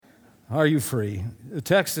Are you free? The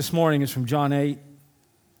text this morning is from John 8,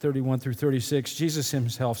 31 through 36. Jesus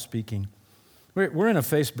himself speaking. We're in a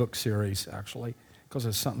Facebook series, actually, because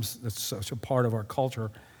it's something that's such a part of our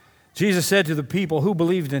culture. Jesus said to the people who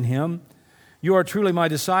believed in him, "You are truly my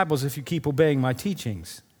disciples if you keep obeying my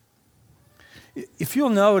teachings." If you'll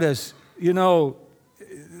notice,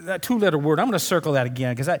 that two-letter word, I'm going to circle that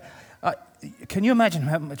again, because can you imagine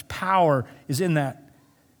how much power is in that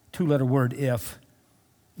two-letter word, if?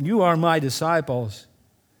 You are my disciples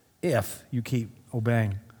if you keep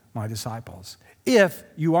obeying my disciples. If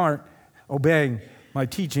you aren't obeying my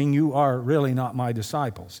teaching, you are really not my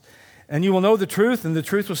disciples. And you will know the truth, and the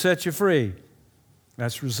truth will set you free.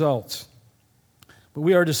 That's results. But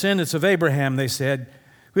we are descendants of Abraham, they said.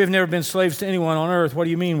 We have never been slaves to anyone on earth. What do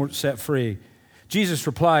you mean we're set free? Jesus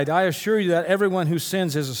replied, I assure you that everyone who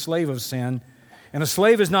sins is a slave of sin. And a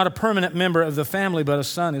slave is not a permanent member of the family, but a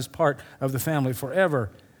son is part of the family forever.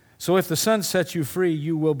 So if the Son sets you free,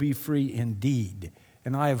 you will be free indeed.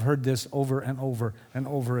 And I have heard this over and over and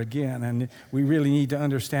over again, and we really need to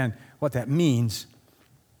understand what that means.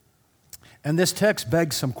 And this text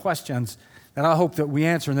begs some questions that I hope that we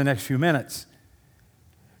answer in the next few minutes.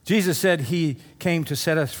 Jesus said he came to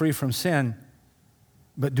set us free from sin,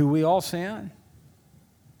 but do we all sin?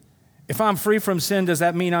 If I'm free from sin, does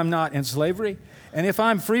that mean I'm not in slavery? And if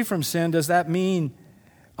I'm free from sin, does that mean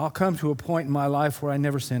I'll come to a point in my life where I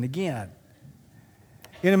never sin again?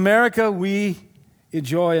 In America, we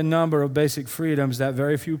enjoy a number of basic freedoms that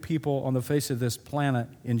very few people on the face of this planet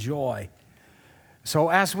enjoy. So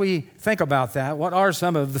as we think about that, what are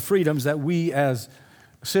some of the freedoms that we as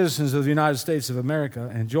citizens of the United States of America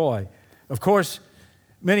enjoy? Of course,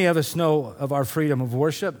 many of us know of our freedom of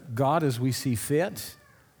worship, God as we see fit,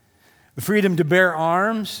 the freedom to bear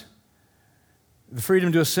arms, the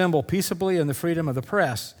freedom to assemble peaceably, and the freedom of the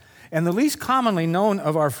press. And the least commonly known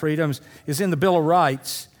of our freedoms is in the Bill of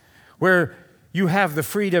Rights, where you have the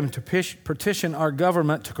freedom to petition our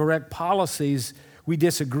government to correct policies we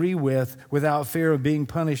disagree with without fear of being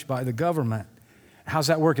punished by the government. How's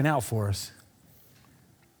that working out for us?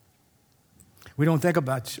 We don't think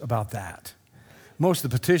about that. Most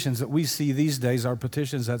of the petitions that we see these days are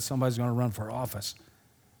petitions that somebody's going to run for office.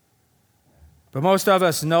 But most of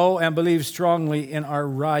us know and believe strongly in our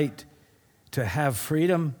right to have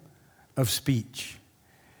freedom of speech.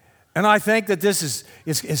 And I think that this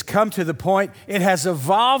is come to the point, it has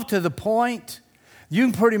evolved to the point, you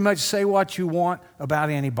can pretty much say what you want about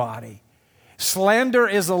anybody. Slander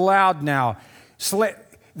is allowed now. I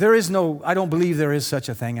don't believe there is such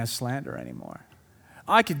a thing as slander anymore.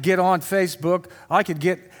 I could get on Facebook, I could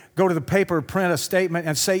go to the paper, print a statement,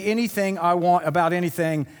 and say anything I want about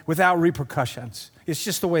anything without repercussions. It's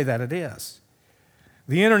just the way that it is.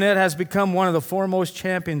 The internet has become one of the foremost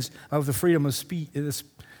champions of the freedom of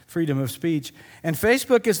speech. And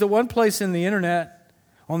Facebook is the one place on the internet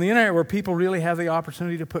where people really have the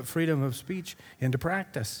opportunity to put freedom of speech into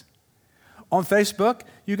practice. On Facebook,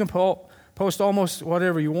 you can post almost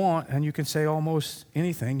whatever you want, and you can say almost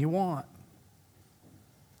anything you want.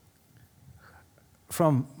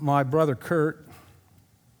 From my brother Kurt,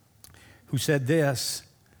 who said this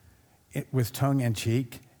with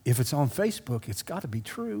tongue-in-cheek, if it's on Facebook, it's got to be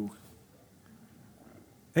true.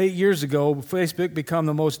 8 years ago, Facebook became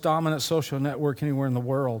the most dominant social network anywhere in the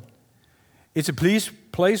world. It's a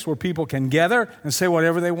place where people can gather and say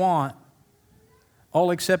whatever they want, all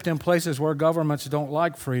except in places where governments don't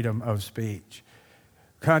like freedom of speech,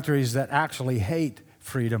 countries that actually hate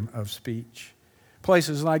freedom of speech,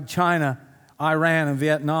 places like China, Iran, and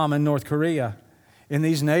Vietnam, and North Korea. In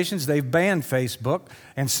these nations, they've banned Facebook,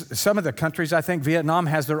 and some of the countries, I think Vietnam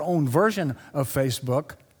has their own version of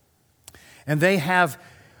Facebook, and they have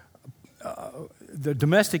the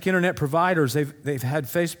domestic internet providers, they've had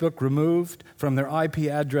Facebook removed from their IP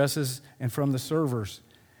addresses and from the servers.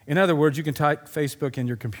 In other words, you can type Facebook in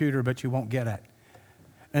your computer, but you won't get it.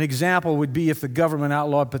 An example would be if the government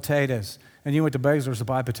outlawed potatoes, and you went to Bezos to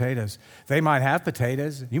buy potatoes. They might have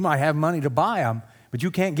potatoes. You might have money to buy them, but you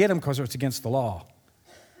can't get them because it's against the law.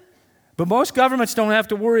 But most governments don't have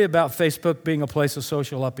to worry about Facebook being a place of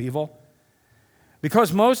social upheaval,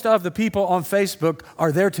 because most of the people on Facebook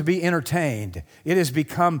are there to be entertained. It has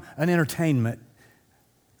become an entertainment.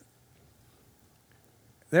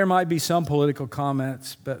 There might be some political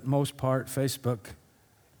comments, but most part, Facebook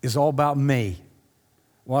is all about me.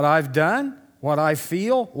 What I've done, what I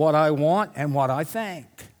feel, what I want, and what I think.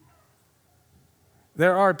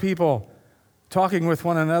 There are people talking with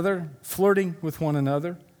one another, flirting with one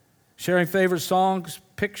another, sharing favorite songs,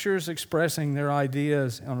 pictures, expressing their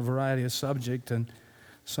ideas on a variety of subjects, and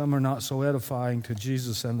some are not so edifying to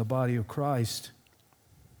Jesus and the body of Christ.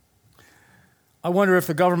 I wonder if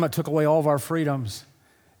the government took away all of our freedoms,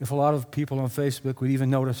 if a lot of people on Facebook would even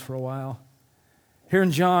notice for a while. Here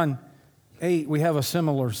in John 8, we have a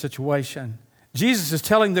similar situation. Jesus is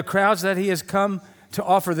telling the crowds that he has come to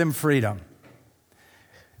offer them freedom.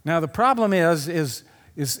 Now, the problem is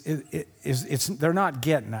they're not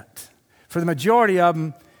getting it. For the majority of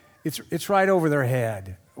them, it's right over their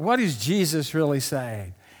head. What is Jesus really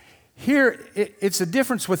saying? Here, it's a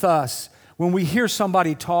difference with us. When we hear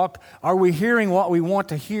somebody talk, are we hearing what we want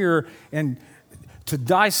to hear and to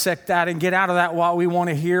dissect that and get out of that what we want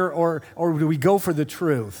to hear, or do we go for the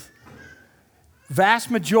truth? Vast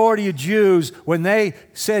majority of Jews, when they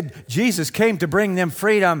said Jesus came to bring them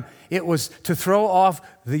freedom, it was to throw off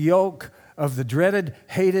the yoke of the dreaded,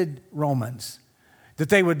 hated Romans, that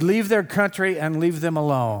they would leave their country and leave them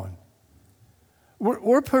alone.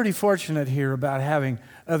 We're pretty fortunate here about having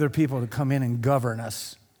other people to come in and govern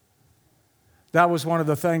us. That was one of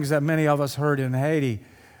the things that many of us heard in Haiti.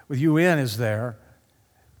 With UN is there.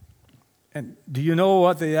 And do you know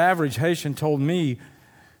what the average Haitian told me?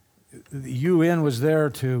 The UN was there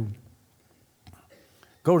to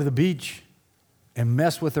go to the beach and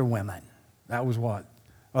mess with their women. That was what?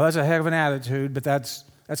 Well, that's a heck of an attitude, but that's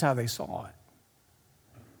how they saw it.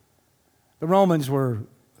 The Romans were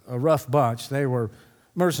a rough bunch. They were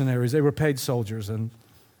mercenaries. They were paid soldiers, and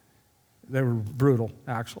they were brutal,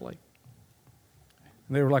 actually.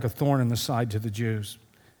 They were like a thorn in the side to the Jews.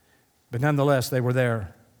 But nonetheless, they were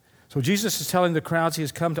there. So Jesus is telling the crowds he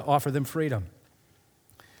has come to offer them freedom.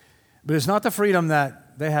 But it's not the freedom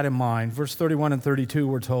that they had in mind. Verse 31 and 32,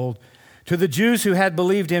 we're told, to the Jews who had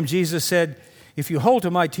believed him, Jesus said, if you hold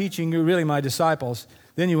to my teaching, you're really my disciples.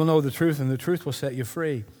 Then you will know the truth, and the truth will set you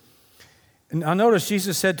free. And now notice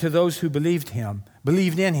Jesus said to those who believed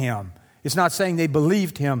in him. It's not saying they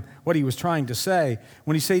believed him, what he was trying to say.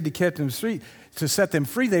 When he said to set them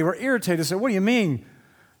free, they were irritated. They said, what do you mean?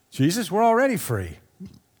 Jesus, we're already free.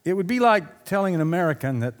 It would be like telling an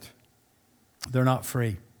American that they're not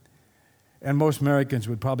free. And most Americans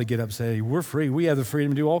would probably get up and say, we're free. We have the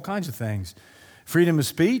freedom to do all kinds of things. Freedom of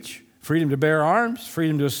speech, freedom to bear arms,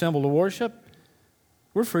 freedom to assemble to worship.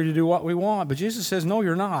 We're free to do what we want. But Jesus says, no,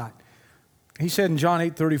 you're not. He said in John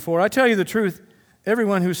 8:34, I tell you the truth,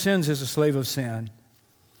 everyone who sins is a slave of sin.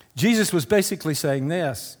 Jesus was basically saying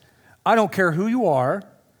this, I don't care who you are.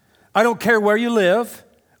 I don't care where you live.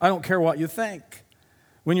 I don't care what you think.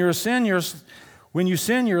 When you sin, you're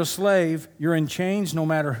a slave. You're in chains no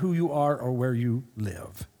matter who you are or where you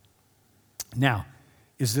live. Now,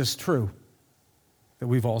 is this true that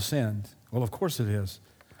we've all sinned? Well, of course it is.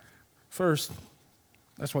 First,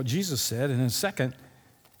 that's what Jesus said. And then second,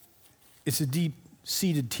 it's a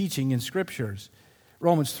deep-seated teaching in Scriptures.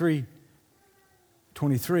 Romans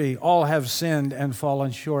 3:23, all have sinned and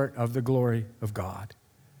fallen short of the glory of God.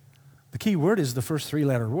 The key word is the first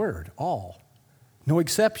three-letter word, all. No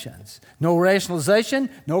exceptions. No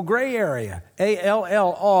rationalization, no gray area.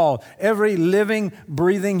 A-L-L, all. Every living,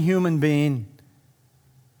 breathing human being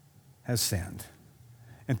has sinned.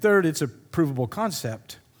 And third, it's a provable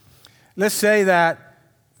concept. Let's say that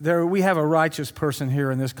we have a righteous person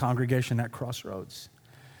here in this congregation at Crossroads.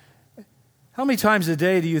 How many times a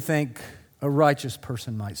day do you think a righteous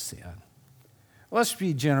person might sin? Let's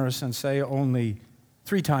be generous and say only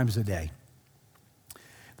 3 times a day.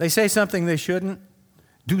 They say something they shouldn't,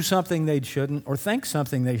 do something they shouldn't, or think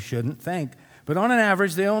something they shouldn't think. But on an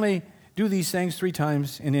average, they only do these things 3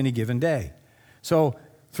 times in any given day. So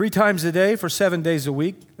 3 times a day for 7 days a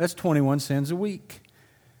week, that's 21 sins a week.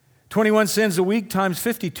 21 sins a week times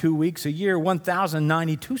 52 weeks a year,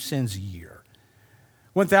 1,092 sins a year.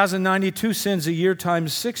 1,092 sins a year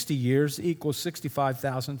times 60 years equals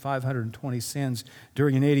 65,520 sins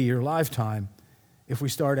during an 80-year lifetime if we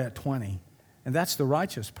start at 20. And that's the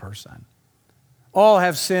righteous person. All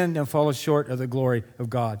have sinned and fallen short of the glory of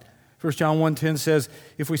God. 1 John 1:10 says,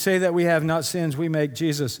 if we say that we have not sinned, we make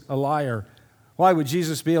Jesus a liar. Why would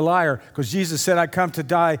Jesus be a liar? Because Jesus said, I come to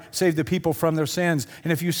die, save the people from their sins.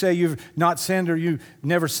 And if you say you've not sinned or you've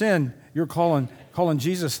never sinned, you're calling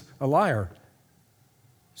Jesus a liar.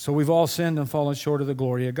 So we've all sinned and fallen short of the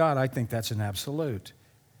glory of God. I think that's an absolute.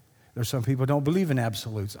 There's some people who don't believe in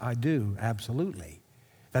absolutes. I do, absolutely.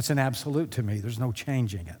 That's an absolute to me. There's no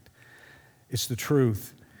changing it. It's the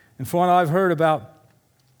truth. And from what I've heard about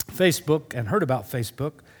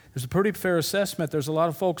Facebook, there's a pretty fair assessment. There's a lot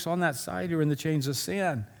of folks on that side who are in the chains of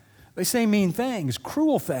sin. They say mean things,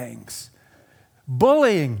 cruel things,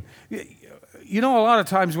 bullying. You know, a lot of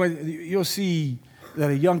times when you'll see that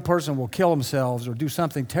a young person will kill themselves or do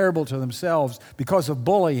something terrible to themselves because of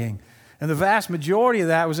bullying. And the vast majority of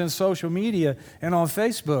that was in social media and on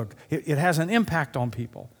Facebook. It has an impact on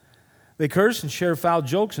people. They curse and share foul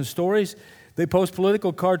jokes and stories. They post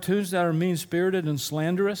political cartoons that are mean-spirited and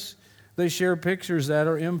slanderous. They share pictures that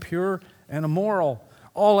are impure and immoral.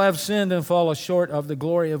 All have sinned and fall short of the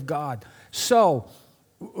glory of God. So,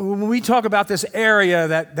 when we talk about this area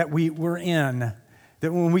that we're in,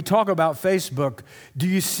 that when we talk about Facebook, do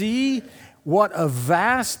you see what a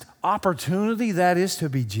vast opportunity that is to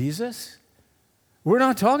be Jesus? We're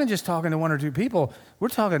not just talking to one or two people. We're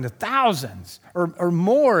talking to thousands or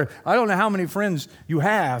more. I don't know how many friends you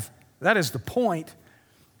have. That is the point.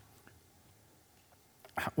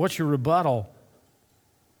 What's your rebuttal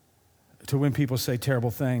to when people say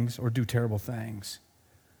terrible things or do terrible things?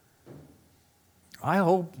 I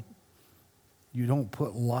hope you don't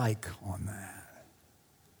put like on that.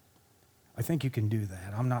 I think you can do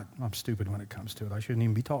that. I'm stupid when it comes to it. I shouldn't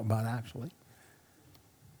even be talking about it, actually.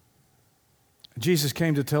 Jesus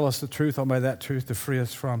came to tell us the truth, and by that truth to free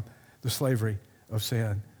us from the slavery of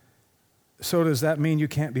sin. So does that mean you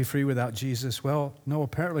can't be free without Jesus? Well, no,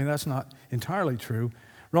 apparently that's not entirely true.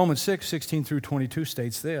 Romans 6:16 through 22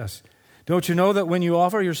 states this. Don't you know that when you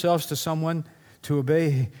offer yourselves to someone to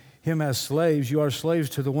obey him as slaves, you are slaves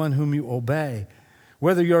to the one whom you obey,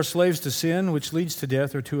 whether you are slaves to sin, which leads to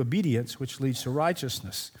death, or to obedience, which leads to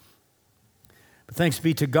righteousness. But thanks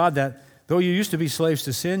be to God that though you used to be slaves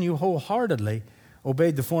to sin, you wholeheartedly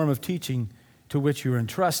obeyed the form of teaching to which you were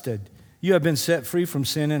entrusted. You have been set free from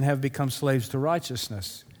sin and have become slaves to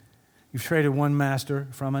righteousness. You've traded one master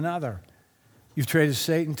from another. You've traded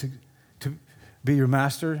Satan to be your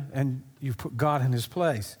master, and you've put God in his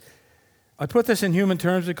place. I put this in human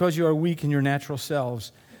terms because you are weak in your natural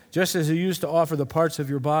selves. Just as you used to offer the parts of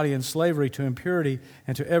your body in slavery to impurity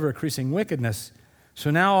and to ever-increasing wickedness,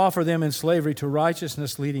 so now offer them in slavery to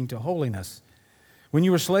righteousness leading to holiness. When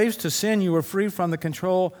you were slaves to sin, you were free from the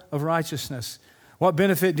control of righteousness. What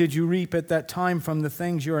benefit did you reap at that time from the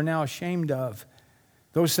things you are now ashamed of?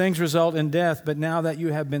 Those things result in death, but now that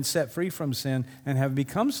you have been set free from sin and have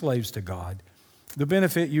become slaves to God, the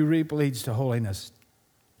benefit you reap leads to holiness,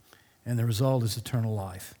 and the result is eternal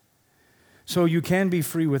life. So you can be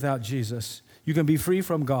free without Jesus. You can be free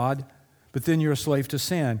from God, but then you're a slave to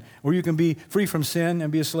sin. Or you can be free from sin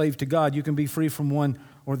and be a slave to God. You can be free from one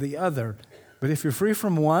or the other. But if you're free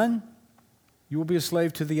from one, you will be a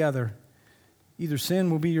slave to the other. Either sin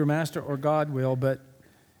will be your master or God will, but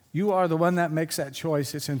you are the one that makes that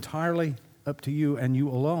choice. It's entirely up to you and you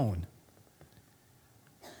alone.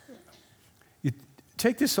 You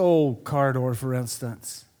take this old car door, for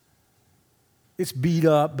instance. It's beat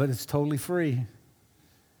up, but it's totally free.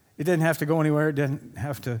 It doesn't have to go anywhere. It doesn't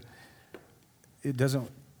have to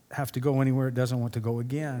go anywhere it doesn't want to go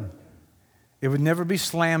again. It would never be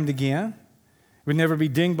slammed again. It would never be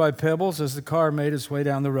dinged by pebbles as the car made its way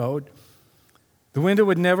down the road. The window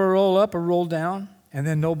would never roll up or roll down, and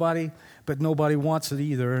then nobody wants it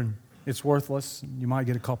either, and it's worthless. You might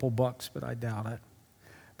get a couple bucks, but I doubt it.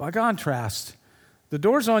 By contrast, the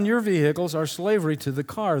doors on your vehicles are slavery to the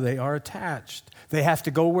car. They are attached. They have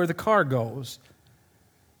to go where the car goes.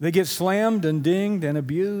 They get slammed and dinged and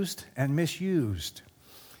abused and misused.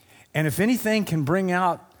 And if anything can bring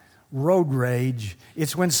out road rage,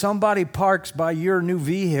 it's when somebody parks by your new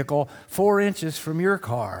vehicle 4 inches from your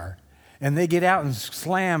car and they get out and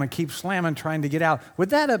slam and keep slamming trying to get out.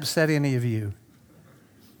 Would that upset any of you?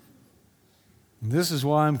 This is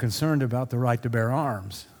why I'm concerned about the right to bear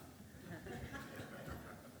arms.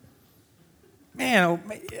 Man,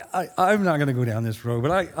 I'm not going to go down this road,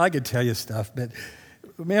 but I could tell you stuff, but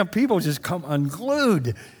man, people just come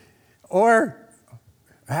unglued. Or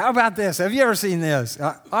how about this? Have you ever seen this?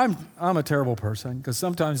 I'm a terrible person because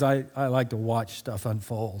sometimes I like to watch stuff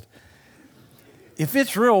unfold. If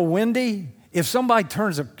it's real windy, if somebody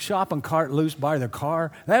turns a shopping cart loose by their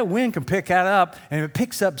car, that wind can pick that up and it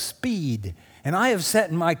picks up speed. And I have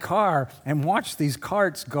sat in my car and watched these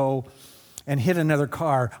carts go and hit another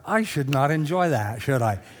car. I should not enjoy that, should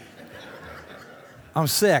I? I'm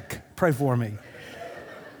sick. Pray for me.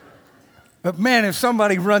 But man, if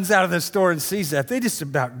somebody runs out of the store and sees that, they just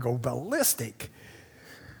about go ballistic.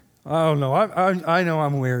 I don't know. I know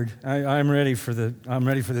I'm weird. I'm ready for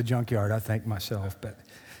the junkyard, I think myself.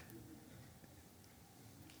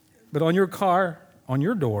 But on your car, on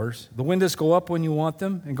your doors, the windows go up when you want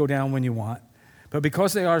them and go down when you want. But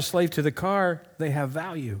because they are a slave to the car, they have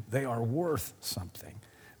value. They are worth something.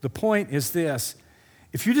 The point is this.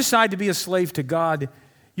 If you decide to be a slave to God,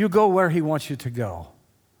 you go where He wants you to go.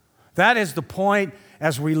 That is the point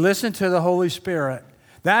as we listen to the Holy Spirit.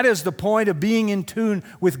 That is the point of being in tune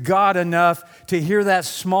with God enough to hear that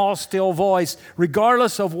small, still voice,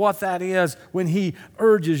 regardless of what that is, when He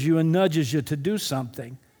urges you and nudges you to do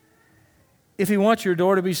something. If he wants your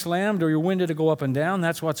door to be slammed or your window to go up and down,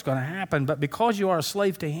 that's what's going to happen. But because you are a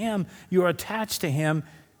slave to him, you are attached to him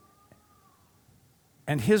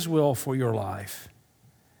and his will for your life.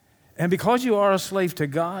 And because you are a slave to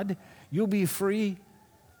God, you'll be free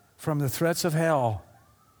from the threats of hell,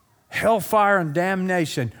 hellfire and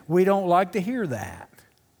damnation. We don't like to hear that.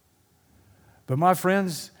 But my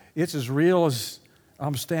friends, it's as real as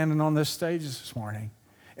I'm standing on this stage this morning.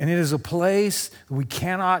 And it is a place we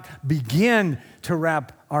cannot begin to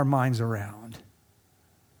wrap our minds around.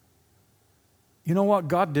 You know what?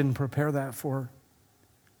 God didn't prepare that for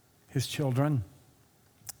his children.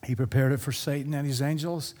 He prepared it for Satan and his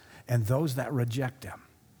angels and those that reject him.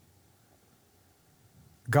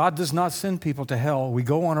 God does not send people to hell. We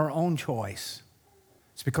go on our own choice.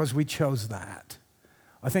 It's because we chose that.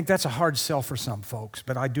 I think that's a hard sell for some folks,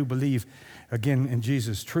 but I do believe, again, in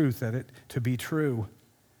Jesus' truth, that it to be true.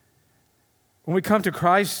 When we come to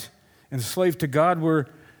Christ and enslaved to God,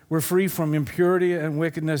 we're free from impurity and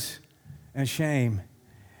wickedness and shame.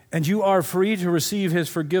 And you are free to receive his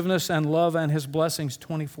forgiveness and love and his blessings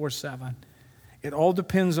 24/7. It all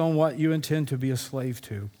depends on what you intend to be a slave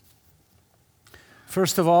to.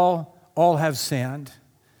 First of all have sinned.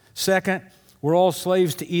 Second, we're all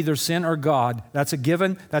slaves to either sin or God. That's a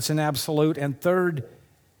given. That's an absolute. And third,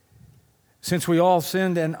 since we all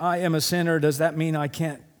sinned and I am a sinner, does that mean I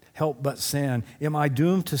can't help but sin? Am I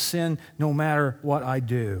doomed to sin no matter what I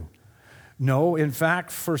do? No. In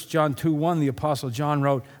fact, 1 John 2:1, the Apostle John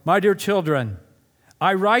wrote, "My dear children,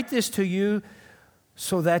 I write this to you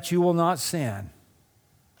so that you will not sin.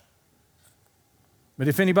 But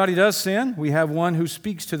if anybody does sin, we have one who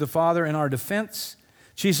speaks to the Father in our defense,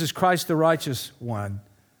 Jesus Christ, the righteous one."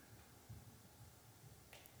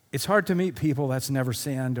 It's hard to meet people that's never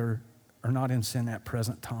sinned or are not in sin at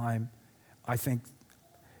present time. I think,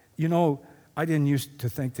 I didn't used to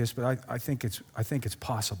think this, but I think it's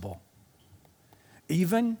possible.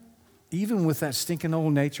 Even with that stinking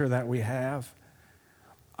old nature that we have,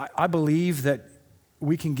 I believe that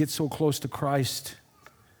we can get so close to Christ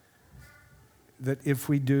that if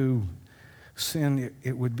we do sin,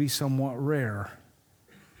 it would be somewhat rare.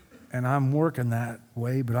 And I'm working that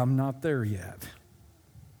way, but I'm not there yet.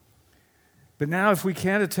 But now if we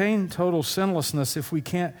can't attain total sinlessness, if we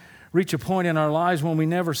can't reach a point in our lives when we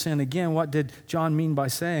never sin again, what did John mean by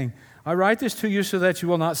saying, "I write this to you so that you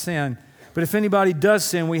will not sin. But if anybody does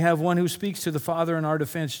sin, we have one who speaks to the Father in our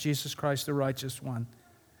defense, Jesus Christ, the righteous one."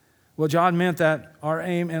 Well, John meant that our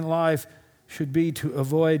aim in life should be to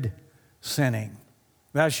avoid sinning.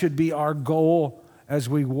 That should be our goal as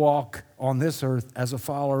we walk on this earth as a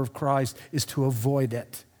follower of Christ, is to avoid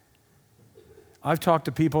it. I've talked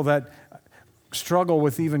to people that struggle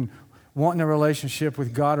with even wanting a relationship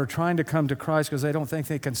with God or trying to come to Christ because they don't think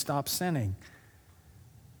they can stop sinning.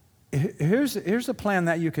 Here's a plan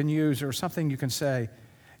that you can use or something you can say.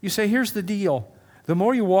 You say, here's the deal. The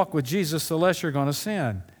more you walk with Jesus, the less you're going to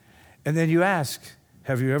sin. And then you ask,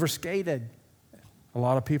 have you ever skated? A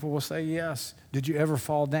lot of people will say yes. Did you ever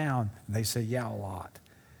fall down? And they say, yeah, a lot.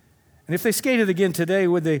 And if they skated again today,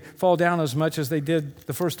 would they fall down as much as they did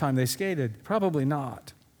the first time they skated? Probably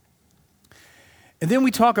not. And then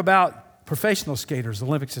we talk about professional skaters. The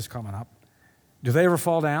Olympics is coming up. Do they ever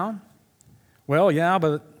fall down? Well, yeah,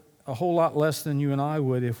 but a whole lot less than you and I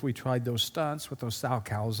would if we tried those stunts with those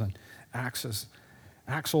salchows and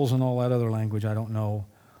axles and all that other language I don't know.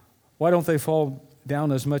 Why don't they fall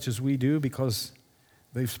down as much as we do? Because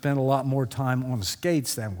they've spent a lot more time on the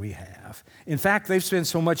skates than we have. In fact, they've spent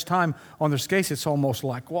so much time on their skates, it's almost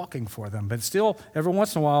like walking for them. But still, every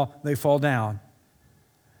once in a while, they fall down.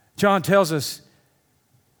 John tells us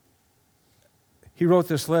he wrote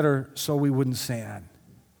this letter so we wouldn't sin.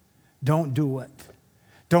 Don't do it.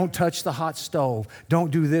 Don't touch the hot stove. Don't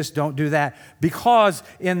do this, don't do that. Because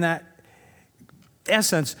in that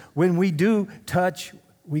essence, when we do touch,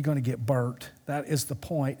 we're going to get burnt. That is the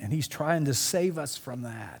point. And he's trying to save us from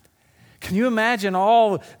that. Can you imagine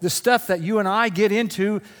all the stuff that you and I get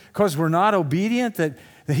into because we're not obedient that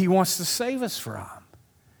he wants to save us from?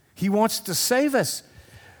 He wants to save us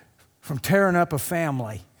from tearing up a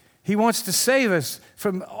family. He wants to save us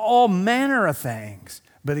from all manner of things.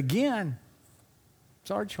 But again,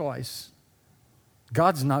 it's our choice.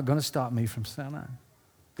 God's not going to stop me from sinning.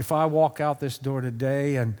 If I walk out this door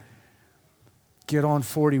today and get on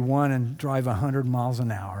 41 and drive 100 miles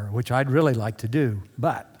an hour, which I'd really like to do,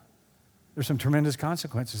 but there's some tremendous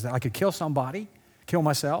consequences. That I could kill somebody, kill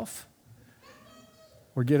myself,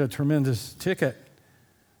 or get a tremendous ticket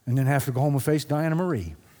and then have to go home and face Diana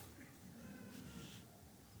Marie.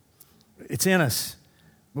 It's in us,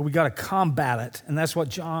 but we got to combat it, and that's what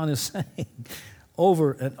John is saying.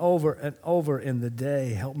 over and over and over in the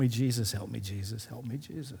day. Help me, Jesus, help me, Jesus, help me,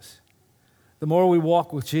 Jesus. The more we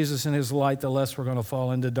walk with Jesus in his light, the less we're going to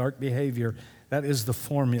fall into dark behavior. That is the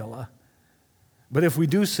formula. But if we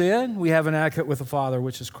do sin, we have an advocate with the Father,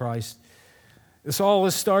 which is Christ. This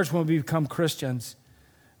starts when we become Christians.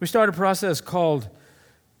 We start a process called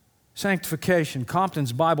sanctification.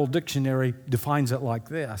 Compton's Bible Dictionary defines it like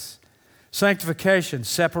this. Sanctification,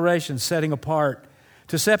 separation, setting apart.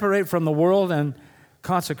 To separate from the world and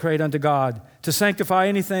consecrate unto God. To sanctify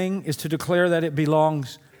anything is to declare that it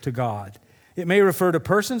belongs to God. It may refer to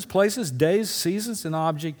persons, places, days, seasons, and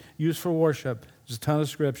objects used for worship. There's a ton of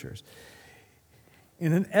scriptures.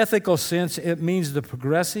 In an ethical sense, it means the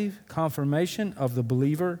progressive confirmation of the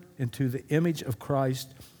believer into the image of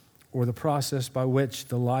Christ, or the process by which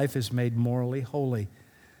the life is made morally holy.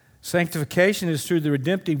 Sanctification is through the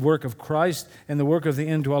redemptive work of Christ and the work of the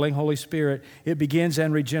indwelling Holy Spirit. It begins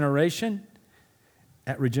in regeneration.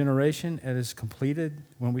 At regeneration, it is completed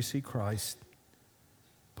when we see Christ.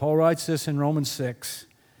 Paul writes this in Romans 6.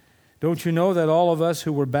 Don't you know that all of us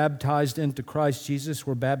who were baptized into Christ Jesus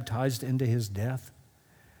were baptized into his death?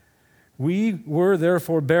 We were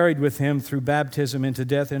therefore buried with him through baptism into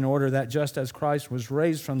death, in order that just as Christ was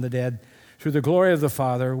raised from the dead through the glory of the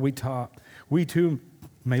Father, we too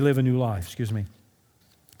may live a new life.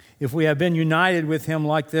 If we have been united with him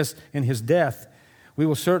like this in his death, we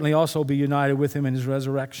will certainly also be united with him in his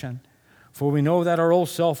resurrection. For we know that our old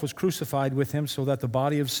self was crucified with him, so that the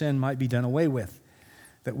body of sin might be done away with,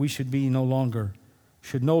 that we should no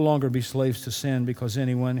longer be slaves to sin, because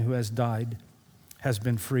anyone who has died has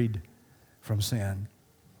been freed from sin.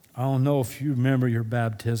 I don't know if you remember your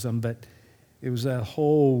baptism, but it was that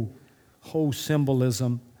whole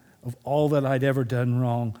symbolism of all that I'd ever done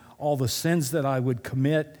wrong, all the sins that I would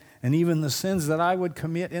commit, and even the sins that I would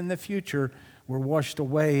commit in the future were washed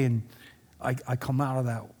away, and I come out of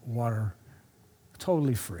that water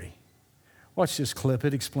totally free. Watch this clip.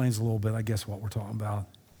 It explains a little bit, I guess, what we're talking about.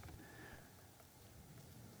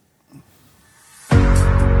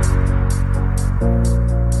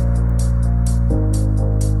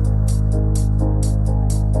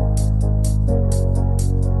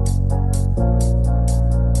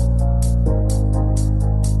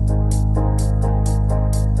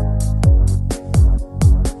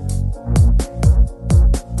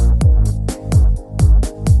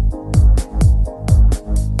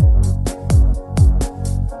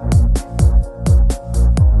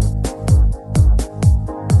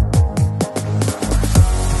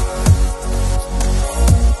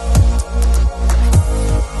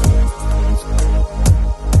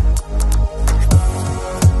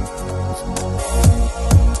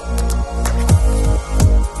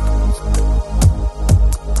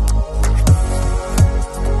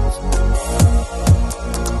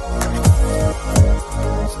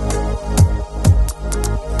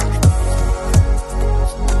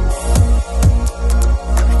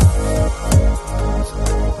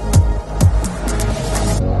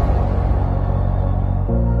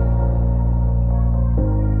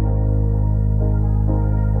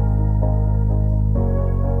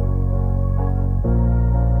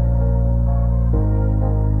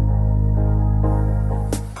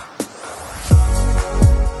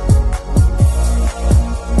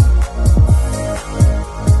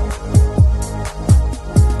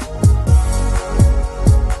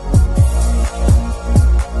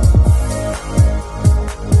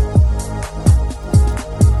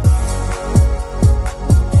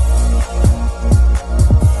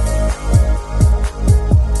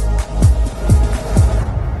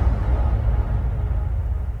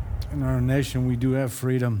 We do have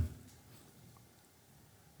freedom.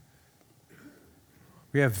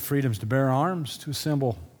 We have freedoms to bear arms, to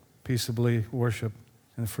assemble peaceably, worship,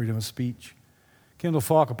 and the freedom of speech. Kendall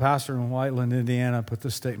Falk, a pastor in Whiteland, Indiana, put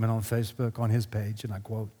this statement on Facebook on his page, and I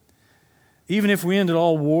quote, "Even if we ended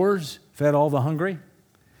all wars, fed all the hungry,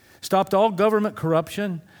 stopped all government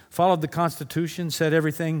corruption, followed the Constitution, set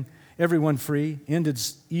everyone free, ended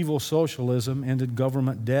evil socialism, ended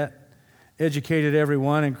government debt, educated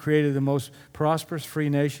everyone, and created the most prosperous free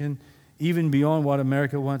nation, even beyond what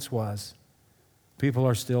America once was, people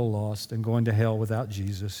are still lost and going to hell without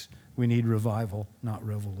Jesus. We need revival, not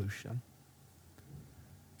revolution."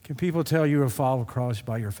 Can people tell you're a follower of Christ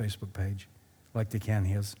by your Facebook page like they can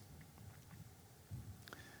his?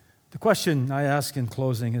 The question I ask in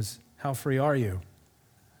closing is, how free are you?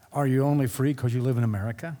 Are you only free because you live in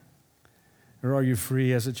America? Or are you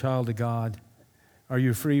free as a child of God? Are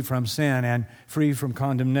you free from sin and free from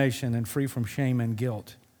condemnation and free from shame and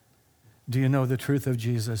guilt? Do you know the truth of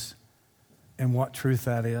Jesus and what truth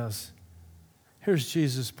that is? Here's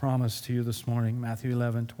Jesus' promise to you this morning, Matthew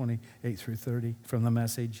 11, 28 through 30 from the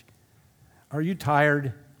Message. Are you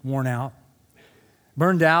tired, worn out,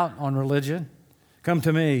 burned out on religion? Come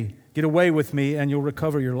to me, get away with me, and you'll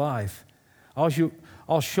recover your life.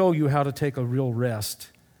 I'll show you how to take a real rest.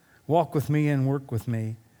 Walk with me and work with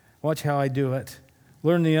me. Watch how I do it.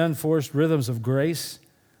 Learn the unforced rhythms of grace.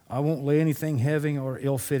 I won't lay anything heavy or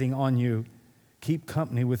ill-fitting on you. Keep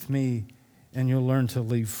company with me, and you'll learn to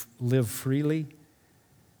live freely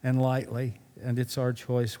and lightly. And it's our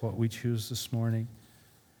choice what we choose this morning.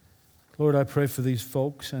 Lord, I pray for these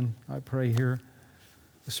folks, and I pray here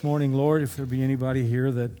this morning, Lord, if there be anybody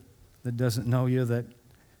here that doesn't know you, that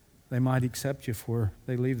they might accept you before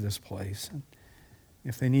they leave this place. And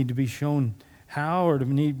if they need to be shown how or to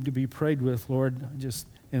need to be prayed with, Lord, just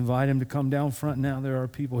invite them to come down front now. There are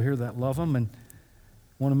people here that love them and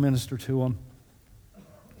want to minister to them.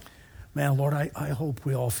 Man, Lord, I hope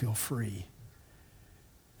we all feel free.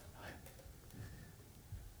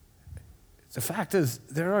 The fact is,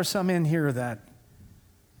 there are some in here that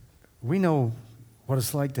we know what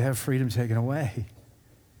it's like to have freedom taken away.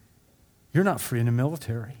 You're not free in the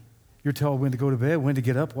military. You're told when to go to bed, when to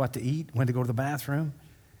get up, what to eat, when to go to the bathroom.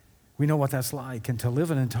 We know what that's like. And to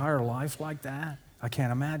live an entire life like that, I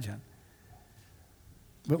can't imagine.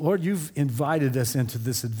 But Lord, you've invited us into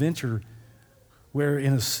this adventure where,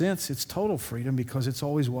 in a sense, it's total freedom because it's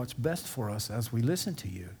always what's best for us as we listen to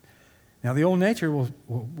you. Now, the old nature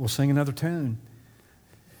will sing another tune.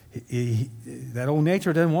 That old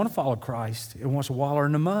nature doesn't want to follow Christ. It wants to wallow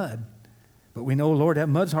in the mud. But we know, Lord, that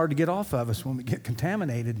mud's hard to get off of us when we get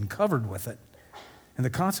contaminated and covered with it. And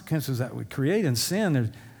the consequences that we create in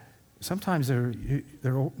sin, sometimes they're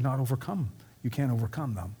not overcome. You can't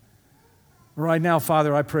overcome them. Right now,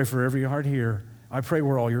 Father, I pray for every heart here. I pray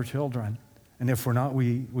we're all your children. And if we're not,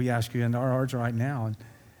 we ask you into our hearts right now.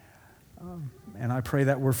 And I pray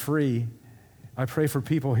that we're free. I pray for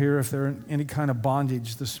people here, if they're in any kind of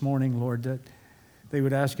bondage this morning, Lord, that they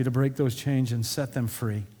would ask you to break those chains and set them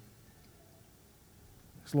free.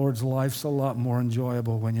 Lord's life's a lot more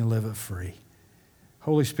enjoyable when you live it free.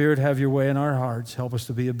 Holy Spirit, have your way in our hearts. Help us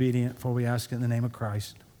to be obedient, for we ask in the name of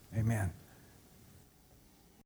Christ. Amen.